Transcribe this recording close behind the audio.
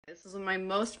This is one of my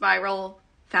most viral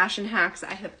fashion hacks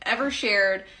I have ever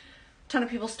shared. A ton of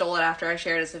people stole it after I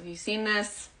shared it, so if you've seen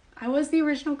this, I was the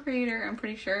original creator, I'm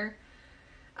pretty sure.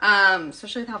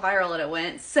 Especially with how viral it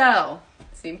went. So,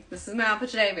 see, this is my outfit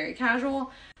today, very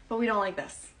casual, but we don't like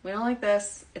this. We don't like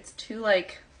this. It's too,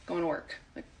 like, going to work.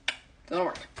 Like, going to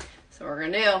work. So what we're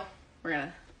gonna do, we're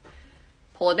gonna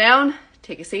pull it down,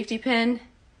 take a safety pin,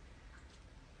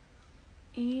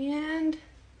 and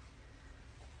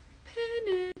pin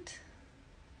it.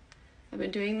 I've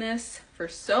been doing this for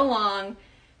so long,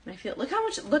 and I feel, look how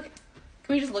much, look,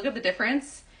 can we just look at the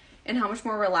difference and how much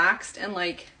more relaxed and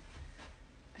like,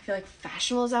 I feel like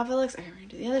fashionable this outfit looks. Okay, we're gonna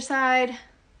do the other side.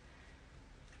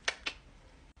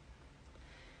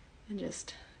 And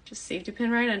just safety pin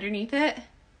right underneath it.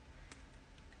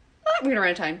 We're gonna run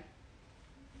out of time.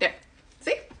 There,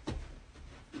 see?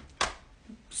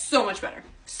 So much better.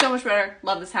 So much better.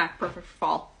 Love this hack, perfect for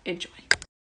fall. Enjoy.